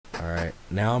Alright,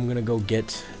 now I'm gonna go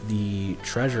get the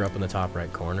treasure up in the top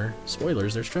right corner.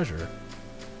 Spoilers, there's treasure.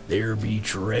 There be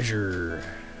treasure.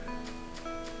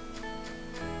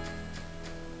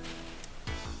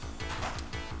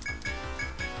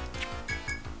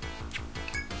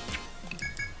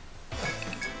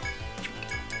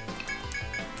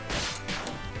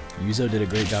 Yuzo did a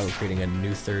great job of creating a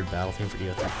new third battle theme for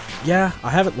EO3. Yeah, I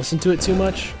haven't listened to it too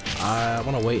much. I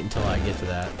want to wait until I get to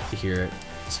that to hear it.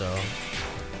 So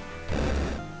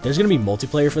there's gonna be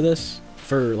multiplayer for this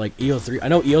for like EO3. I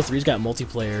know EO3's got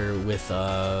multiplayer with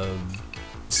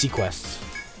Sequests.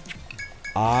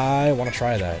 I want to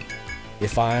try that.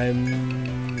 If I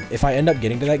end up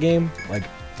getting to that game, like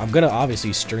I'm gonna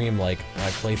obviously stream like my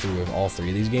playthrough of all 3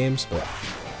 of these games, but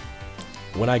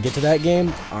when I get to that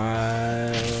game,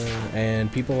 and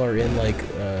people are in like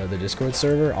the Discord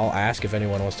server, I'll ask if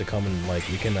anyone wants to come and like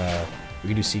we can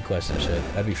do Sequests and shit.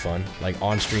 That'd be fun, like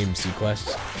on-stream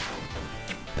Sequests.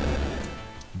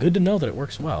 Good to know that it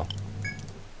works well.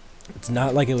 It's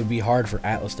not like it would be hard for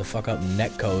Atlas to fuck up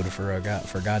netcode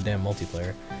for goddamn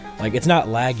multiplayer. Like it's not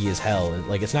laggy as hell.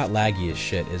 Like it's not laggy as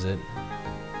shit, is it?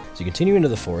 So you continue into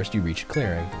the forest, you reach a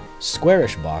clearing.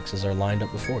 Squarish boxes are lined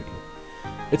up before you.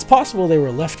 It's possible they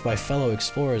were left by fellow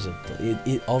explorers of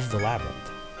the labyrinth.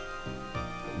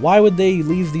 Why would they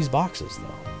leave these boxes,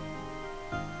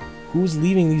 though? Who's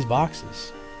leaving these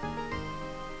boxes?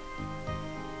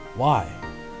 Why?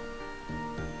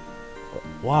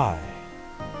 Why?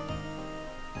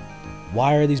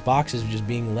 Why are these boxes just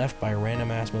being left by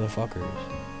random-ass motherfuckers?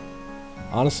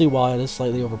 Honestly, while it is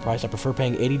slightly overpriced, I prefer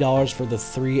paying $80 for the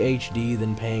 3 HD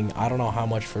than paying I don't know how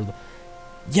much for the...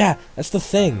 Yeah, that's the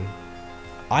thing.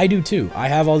 I do too. I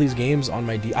have all these games on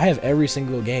my I have every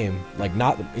single game, like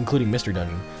not including Mystery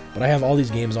Dungeon, but I have all these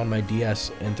games on my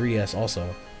DS and 3DS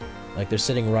also. Like they're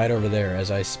sitting right over there as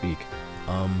I speak.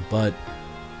 But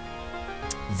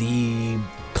the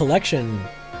collection,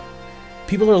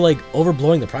 people are like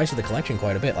overblowing the price of the collection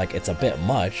quite a bit. Like it's a bit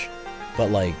much,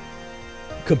 but like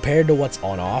compared to what's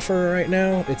on offer right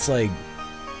now, it's like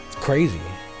crazy.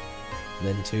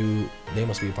 Then two, they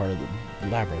must be a part of the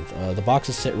labyrinth. The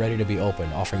boxes sit ready to be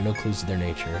opened, offering no clues to their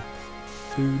nature.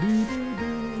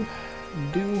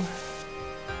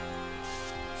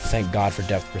 Thank God for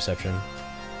depth perception.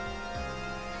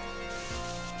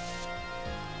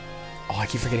 Oh, I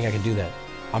keep forgetting I can do that.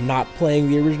 I'm not playing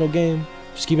the original game.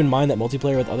 Just keep in mind that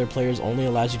multiplayer with other players only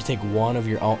allows you to take one of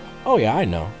your own. Oh yeah, I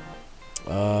know.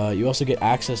 You also get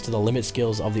access to the limit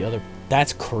skills of the other.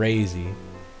 That's crazy.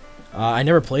 I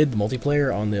never played the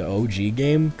multiplayer on the OG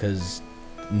game because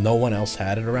no one else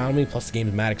had it around me. Plus the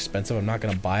game's mad expensive. I'm not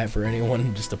gonna buy it for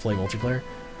anyone just to play multiplayer.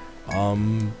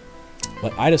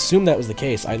 But I'd assume that was the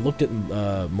case. I looked at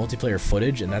multiplayer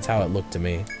footage and that's how it looked to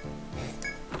me.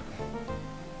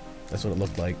 That's what it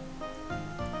looked like.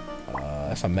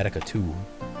 That's a Medica 2.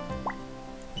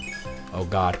 Oh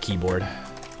god, keyboard.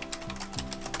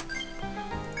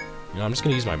 You know, I'm just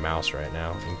gonna use my mouse right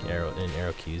now in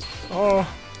arrow keys. Oh.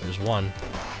 There's one.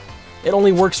 It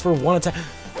only works for one attack.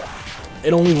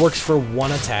 It only works for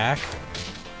one attack?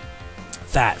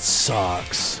 That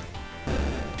sucks.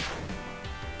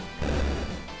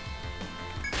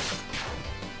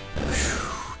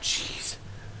 Jeez.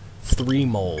 3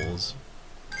 moles.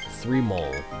 3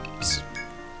 moles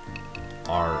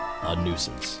are a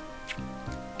nuisance.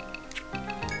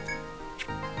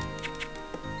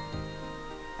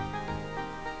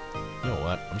 You know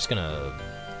what? I'm just gonna...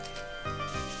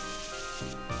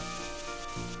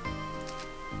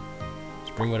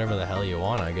 bring whatever the hell you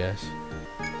want, I guess.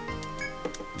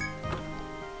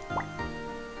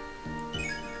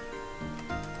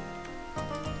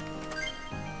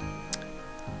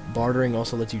 Bartering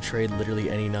also lets you trade literally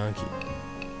any non-key.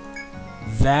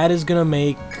 That is gonna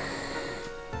make...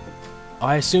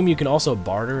 I assume you can also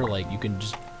barter, like you can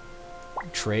just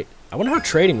trade... I wonder how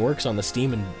trading works on the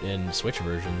Steam and Switch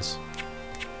versions.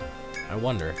 I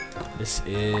wonder. This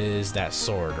is that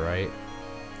sword, right?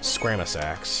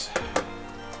 Scramasax.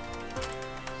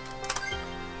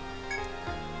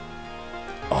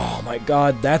 Oh my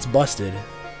god, that's busted.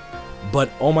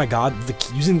 But oh my god,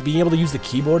 being able to use the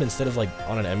keyboard instead of like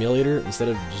on an emulator, instead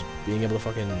of just being able to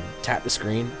fucking tap the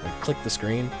screen, like click the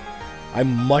screen, I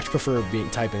much prefer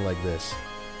typing like this.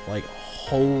 Like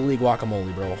holy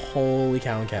guacamole, bro. Holy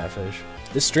cow and catfish.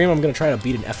 This stream I'm gonna try to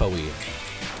beat an FOE.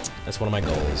 That's one of my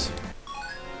goals.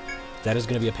 That is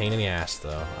gonna be a pain in the ass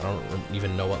though. I don't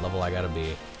even know what level I gotta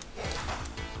be.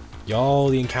 Yo,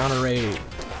 the encounter rate.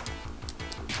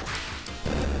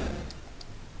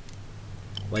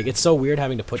 Like, it's so weird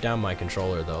having to put down my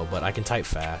controller, though, but I can type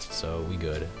fast, so we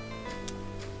good.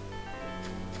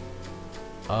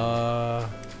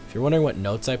 If you're wondering what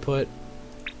notes I put,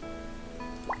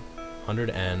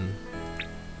 100N,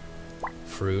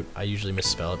 fruit, I usually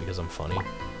misspell it because I'm funny.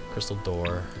 Crystal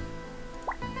door,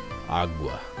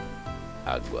 agua,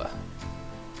 agua.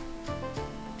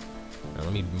 Now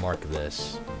let me mark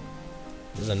this.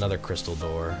 This is another crystal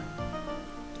door.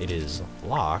 It is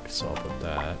locked, so I'll put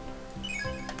that.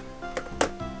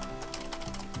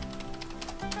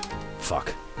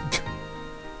 Fuck.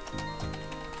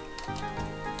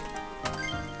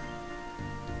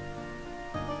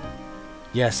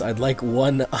 Yes, I'd like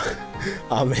one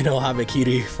Ameno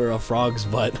Habakiri for a frog's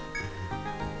butt.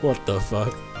 What the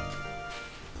fuck?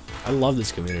 I love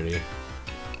this community.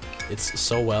 It's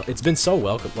been so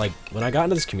welcome. Like, when I got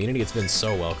into this community, it's been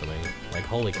so welcoming. Like,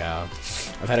 holy cow.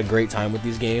 I've had a great time with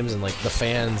these games, and like, the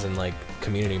fans and like,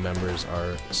 community members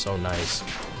are so nice.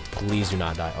 Please do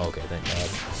not die. Okay, thank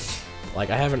God.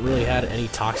 Like, I haven't really had any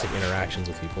toxic interactions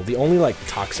with people. The only, like,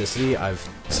 toxicity I've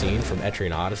seen from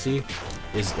Etrian Odyssey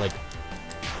is, like,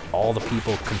 all the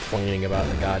people complaining about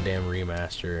the goddamn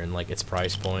remaster and, like, its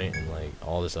price point and, like,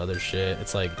 all this other shit.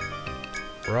 It's like,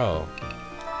 bro.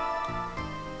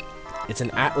 It's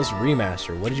an Atlas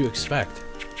remaster. What did you expect?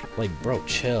 Like, bro,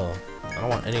 chill. I don't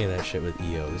want any of that shit with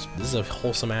EO. This is a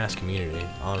wholesome-ass community,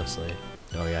 honestly.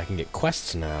 Oh, yeah, I can get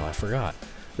quests now. I forgot.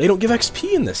 They don't give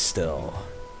XP in this still.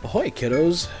 Ahoy,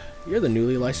 kiddos. You're the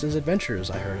newly licensed adventurers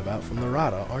I heard about from the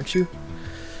Rada, aren't you?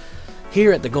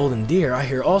 Here at the Golden Deer, I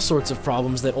hear all sorts of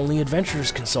problems that only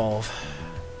adventurers can solve.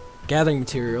 Gathering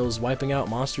materials, wiping out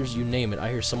monsters, you name it.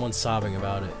 I hear someone sobbing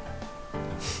about it.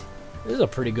 This is a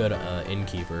pretty good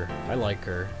innkeeper. I like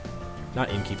her. Not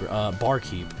innkeeper,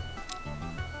 barkeep.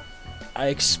 I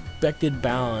expected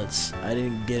balance. I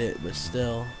didn't get it, but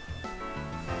still.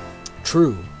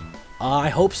 True. I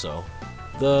hope so.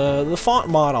 The font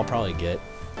mod I'll probably get.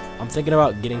 I'm thinking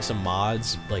about getting some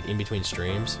mods, like, in between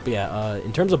streams. But yeah,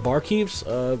 in terms of barkeeps,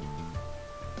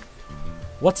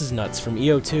 what's his nuts from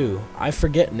EO2? I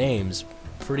forget names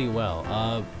pretty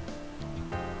well.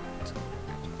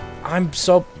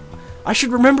 I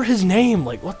should remember his name,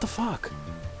 like, what the fuck?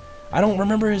 I don't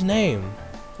remember his name.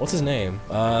 What's his name?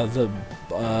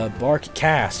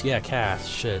 Cass, yeah, Cass,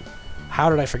 shit.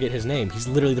 How did I forget his name? He's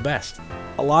literally the best.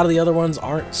 A lot of the other ones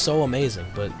aren't so amazing,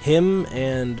 but him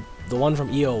and the one from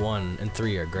EO1 and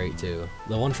 3 are great too.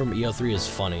 The one from EO3 is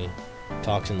funny.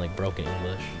 Talks in like broken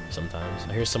English sometimes.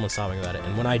 I hear someone sobbing about it,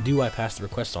 and when I do, I pass the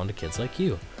request on to kids like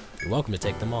you. You're welcome to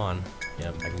take them on.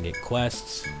 Yep, I can get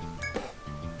quests.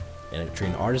 An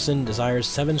Etrian Artisan desires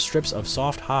 7 strips of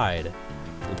soft hide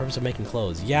for the purpose of making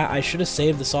clothes. Yeah, I should have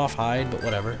saved the soft hide, but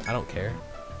whatever. I don't care.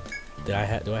 Do I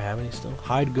have any still?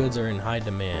 Hide goods are in high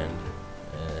demand,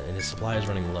 and his supply is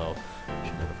running low.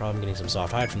 Shouldn't have a problem getting some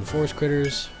soft hide from the forest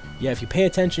critters. Yeah, if you pay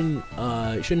attention,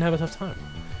 you shouldn't have a tough time.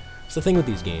 It's the thing with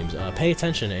these games. Pay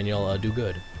attention and you'll do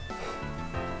good.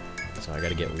 So I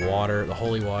gotta get water, the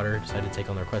holy water. Decided to take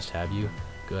on the request, have you?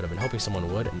 Good, I've been hoping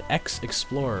someone would. An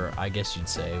ex-explorer, I guess you'd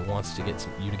say, wants to get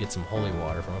you to get some holy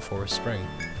water from a forest spring.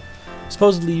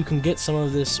 Supposedly you can get some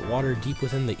of this water deep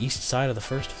within the east side of the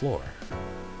first floor.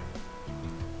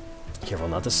 Careful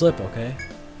not to slip, okay?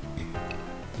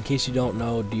 In case you don't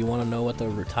know, do you want to know what the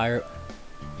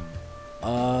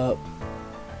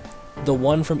the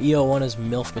one from EO1 is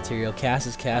MILF material, Cass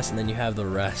is Cass, and then you have the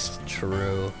rest.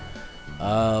 True.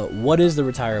 What is the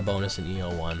retire bonus in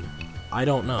EO1? I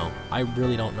don't know. I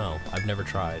really don't know. I've never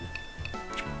tried.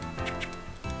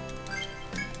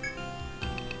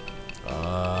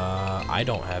 I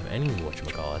don't have any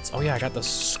whatchamacallits. Oh yeah, I got the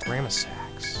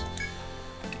Scramasax.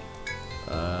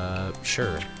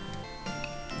 Sure.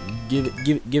 Give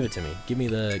it to me. Give me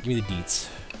the deets.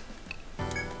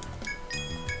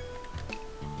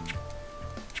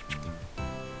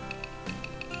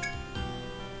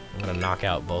 I'm gonna knock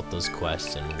out both those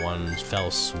quests in one fell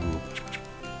swoop.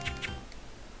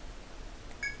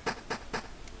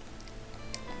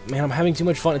 Man, I'm having too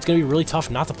much fun. It's gonna be really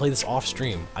tough not to play this off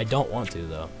stream. I don't want to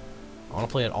though. I want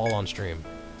to play it all on stream.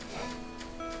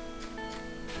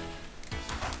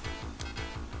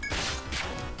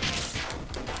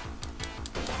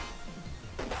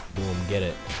 Boom, get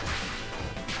it.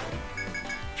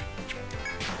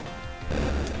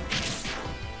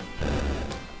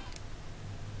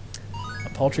 A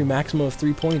paltry maximum of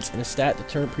 3 points and a stat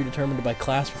predetermined by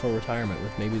class before retirement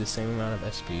with maybe the same amount of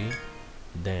SP.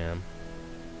 Damn.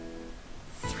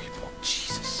 3 points.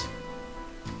 Jesus.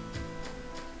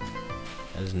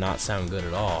 That does not sound good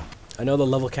at all. I know the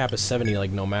level cap is 70,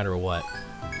 like, no matter what.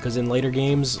 Because in later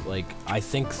games, like, I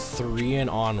think 3 and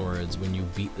onwards, when you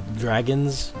beat the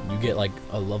dragons, you get, like,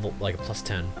 a level, like, a plus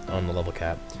 10 on the level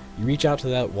cap. You reach out to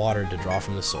that water to draw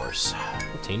from the source.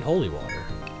 Obtain holy water.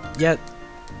 Yet,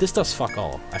 This does fuck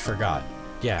all. I forgot.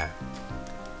 Yeah.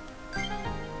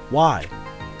 Why?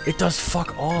 It does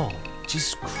fuck all.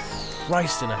 Jesus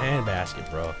Christ in a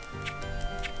handbasket, bro.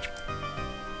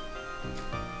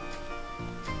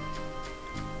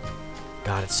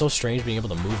 God, it's so strange being able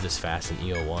to move this fast in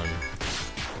EO1.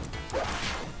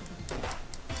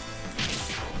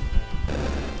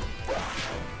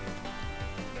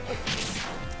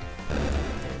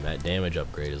 Damn, that damage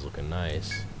upgrade is looking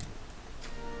nice.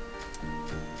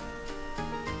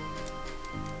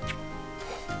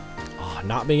 Oh,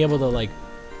 not being able to, like,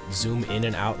 zoom in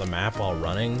and out the map while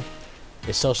running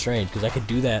is so strange, because I could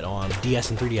do that on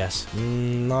DS and 3DS.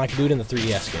 No, I could do it in the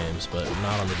 3DS games, but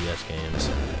not on the DS games.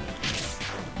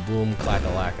 Boom,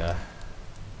 clack-a-lacka.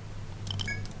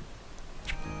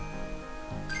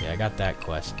 Yeah, I got that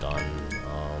quest done.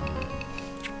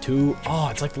 Oh,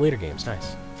 it's like the later games.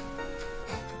 Nice.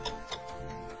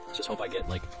 Let's just hope I get,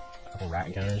 like, a couple rat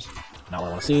encounters. Not what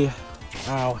I want to see.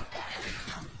 Ow.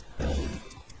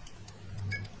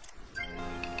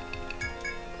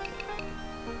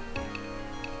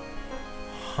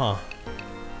 Huh.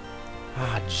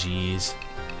 Ah, jeez.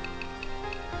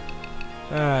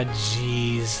 Ah,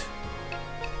 jeez.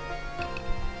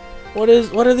 What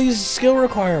are these skill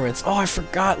requirements? Oh, I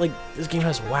forgot, like, this game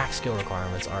has whack skill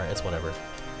requirements. Alright, it's whatever.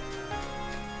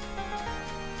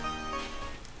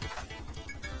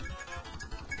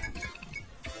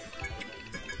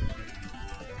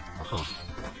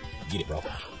 Get it, bro.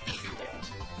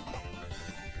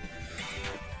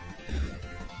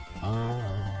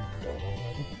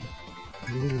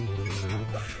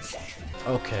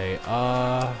 Okay,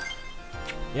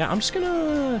 yeah, I'm just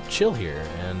gonna chill here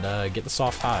and get the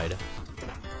soft hide.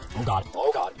 Oh god,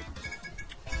 oh god.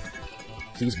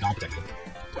 Please, God protect me.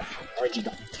 RNG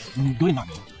done. Good not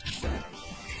me.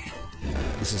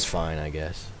 This is fine, I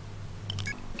guess.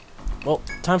 Well,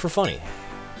 time for funny.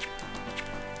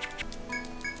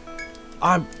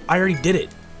 I already did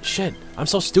it. Shit, I'm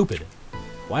so stupid.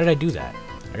 Why did I do that?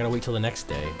 I gotta wait till the next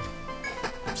day.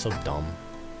 I'm so dumb.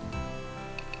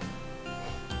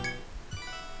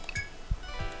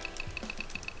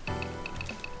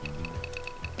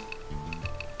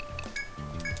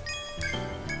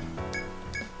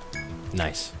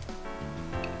 Nice.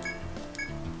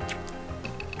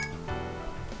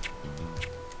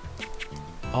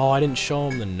 Oh, I didn't show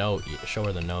him the note. Show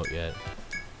her the note yet.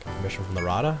 Permission from the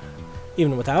Rada?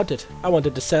 Even without it, I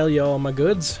wanted to sell you all my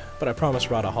goods, but I promised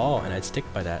Rada Hall, and I'd stick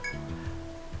by that.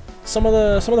 Some of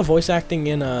the voice acting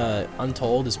in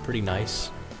Untold is pretty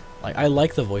nice. Like, I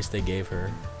like the voice they gave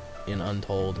her in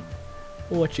Untold.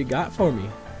 What you got for me?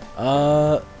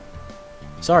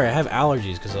 Sorry, I have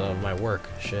allergies because of my work.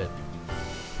 Shit.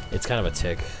 It's kind of a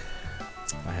tick.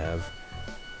 I have.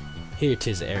 Here,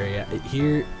 tis area.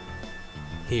 Here,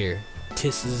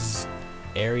 tis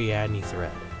Ariadne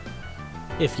thread.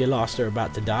 If you're lost or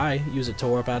about to die, use it to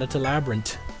warp out of the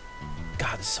labyrinth.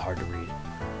 God, this is hard to read.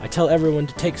 I tell everyone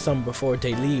to take some before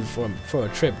they leave for a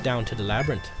trip down to the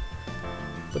labyrinth.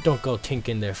 But don't go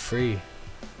thinking they're free.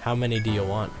 How many do you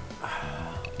want?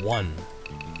 One.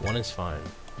 One is fine.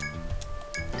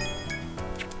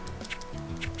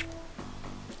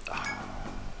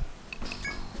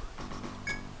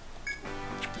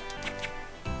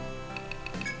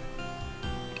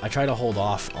 I try to hold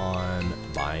off on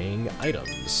buying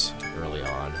items early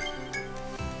on.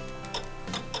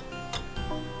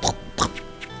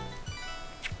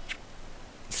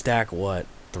 Stack what?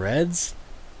 Threads?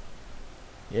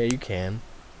 Yeah, you can.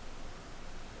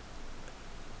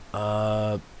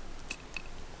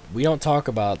 We don't talk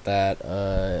about that,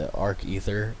 Arc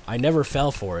Ether. I never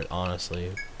fell for it,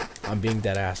 honestly. I'm being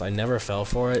dead ass. I never fell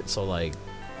for it, so like...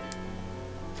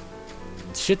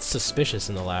 shit's suspicious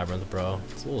in the labyrinth, bro.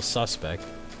 It's a little suspect.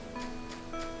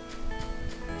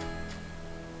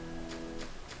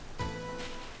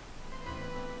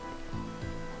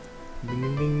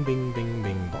 Bing, bing, bing, bing,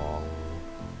 bing, bong.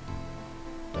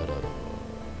 Da, da, da.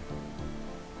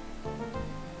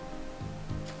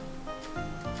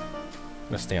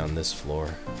 I'm gonna stay on this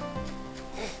floor.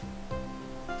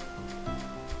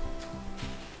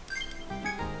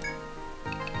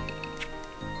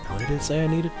 How did it say I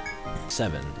needed?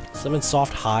 7. 7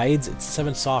 soft hides? It's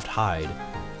 7 soft hide.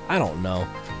 I don't know.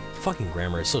 Fucking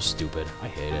grammar is so stupid. I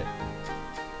hate it.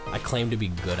 I claim to be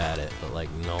good at it, but like,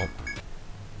 nope.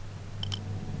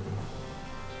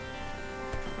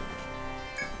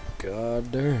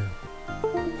 God damn.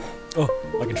 Oh,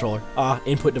 my controller. Ah,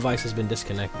 input device has been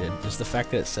disconnected. Just the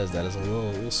fact that it says that is a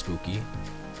little spooky.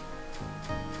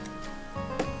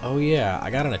 Oh yeah, I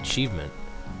got an achievement.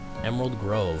 Emerald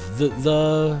Grove.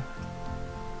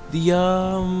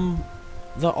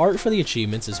 The art for the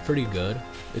achievements is pretty good.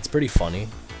 It's pretty funny.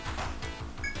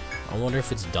 I wonder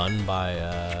if it's done by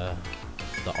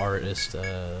the artist in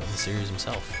the series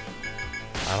himself.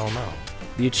 I don't know.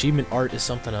 The achievement art is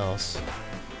something else.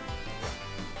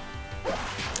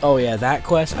 Oh yeah, that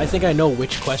quest. I think I know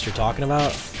which quest you're talking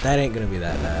about. That ain't gonna be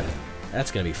that bad.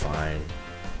 That's gonna be fine.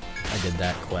 I did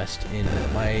that quest in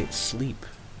my sleep.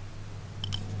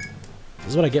 This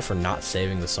is what I get for not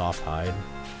saving the soft hide.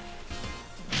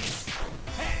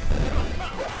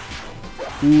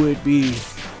 Who it be?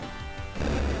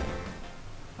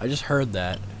 I just heard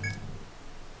that.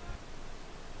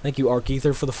 Thank you,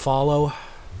 Archeether, for the follow.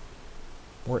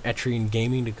 More Etrian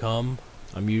gaming to come.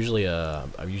 I usually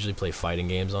play fighting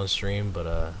games on stream,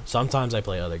 but sometimes I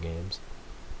play other games.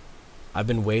 I've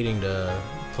been waiting to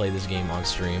play this game on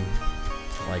stream.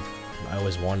 Like, I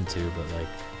always wanted to, but like,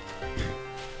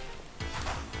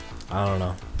 I don't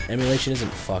know. Emulation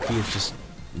isn't fucky, it's just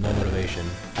no motivation.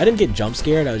 I didn't get jump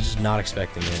scared, I was just not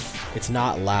expecting it. It's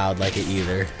not loud like it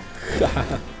either.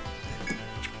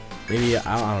 Maybe,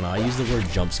 I don't know, I use the word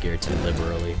jump scare too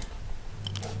liberally.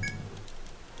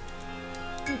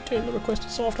 Obtain the requested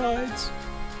soft hides.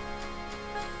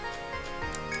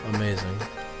 Amazing.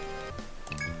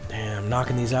 Damn,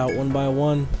 knocking these out one by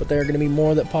one, but there are going to be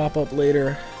more that pop up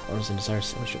later. Artisan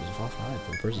desires ownership of soft hide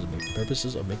for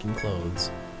purposes of making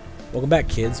clothes. Welcome back,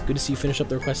 kids. Good to see you finish up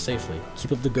the request safely.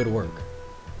 Keep up the good work.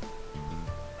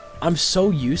 I'm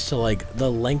so used to like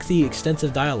the lengthy,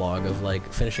 extensive dialogue of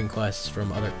like finishing quests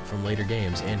from later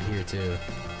games and here too.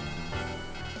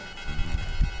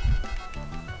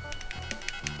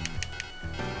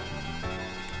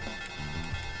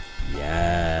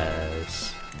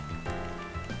 Yes.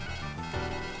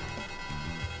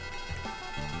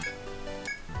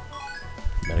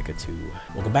 Medica 2.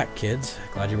 Welcome back, kids.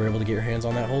 Glad you were able to get your hands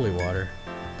on that holy water.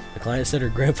 The client said her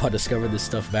grandpa discovered this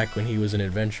stuff back when he was an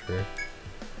adventurer.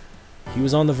 He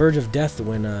was on the verge of death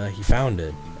when he found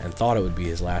it, and thought it would be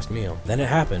his last meal. Then it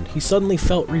happened. He suddenly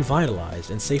felt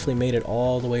revitalized, and safely made it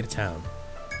all the way to town.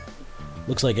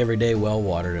 Looks like everyday well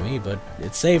water to me, but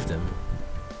it saved him.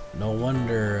 No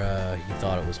wonder he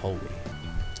thought it was holy.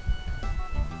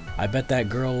 I bet that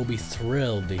girl will be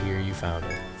thrilled to hear you found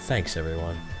it. Thanks,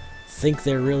 everyone. Think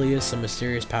there really is some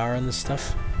mysterious power in this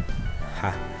stuff?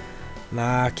 Ha.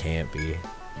 Nah, can't be.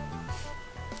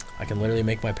 I can literally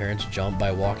make my parents jump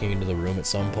by walking into the room at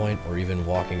some point, or even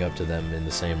walking up to them in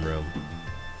the same room.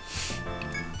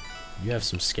 You have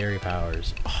some scary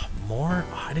powers. Oh, more?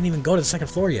 Oh, I didn't even go to the second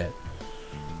floor yet.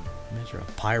 Measure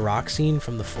a pyroxene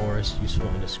from the forest, useful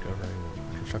in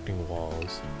constructing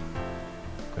walls.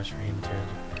 Quest for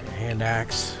hand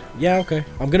axe. Yeah, okay.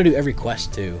 I'm gonna do every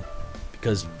quest too,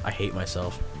 because I hate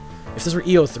myself. If this were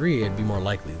EO3, I'd be more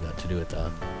likely to do it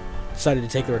though. Decided to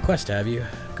take the request, have you?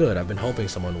 Good, I've been hoping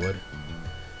someone would.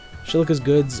 Shilika's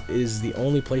Goods is the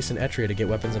only place in Etria to get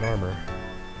weapons and armor.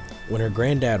 When her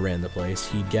granddad ran the place,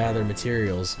 he'd gather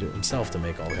materials himself to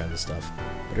make all kinds of stuff.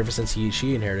 But ever since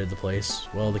she inherited the place,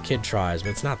 well, the kid tries, but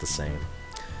it's not the same.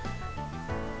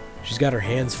 She's got her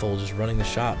hands full just running the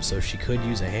shop, so she could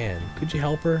use a hand. Could you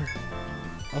help her?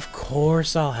 Of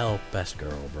course I'll help, best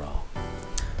girl, bro.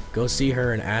 Go see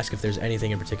her and ask if there's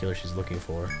anything in particular she's looking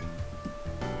for.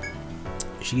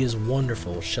 She is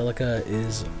wonderful. Shilika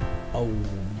is a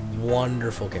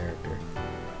wonderful character.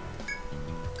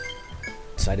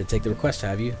 Decided to take the request,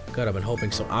 have you? Good, I've been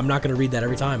hoping so. I'm not going to read that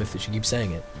every time if she keeps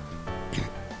saying it.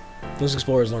 Those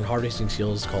explorers learn harvesting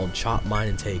skills called chop, mine,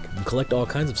 and take, and collect all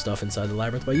kinds of stuff inside the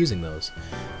labyrinth by using those,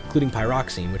 including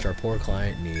pyroxene, which our poor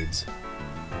client needs.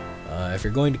 If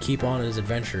you're going to keep on as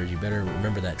adventurers, you better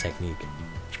remember that technique.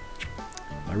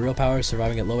 My real power is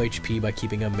surviving at low HP by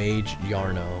keeping a mage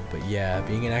Yarno, but yeah,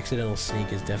 being an accidental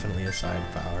sneak is definitely a side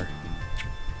power.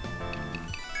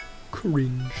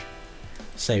 Cringe.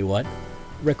 Say what?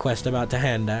 Request about the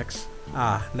hand axe.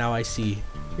 Ah, now I see.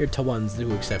 You're to ones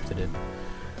who accepted it.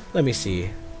 Let me see.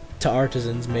 To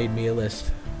artisans made me a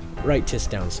list. Write this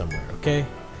down somewhere, okay?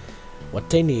 What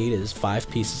they need is 5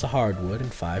 pieces of hardwood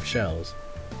and 5 shells.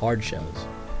 Hard shells.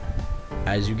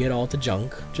 As you get all the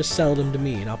junk, just sell them to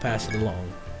me and I'll pass it along.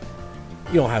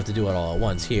 You don't have to do it all at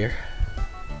once here.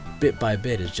 Bit by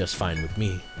bit is just fine with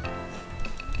me.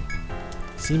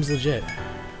 Seems legit.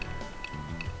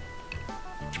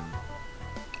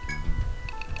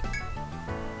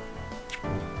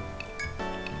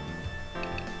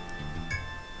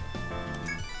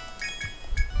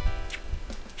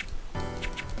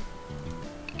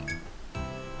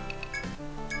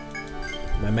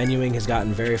 My menuing has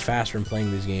gotten very fast from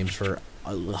playing these games for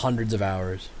hundreds of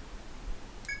hours.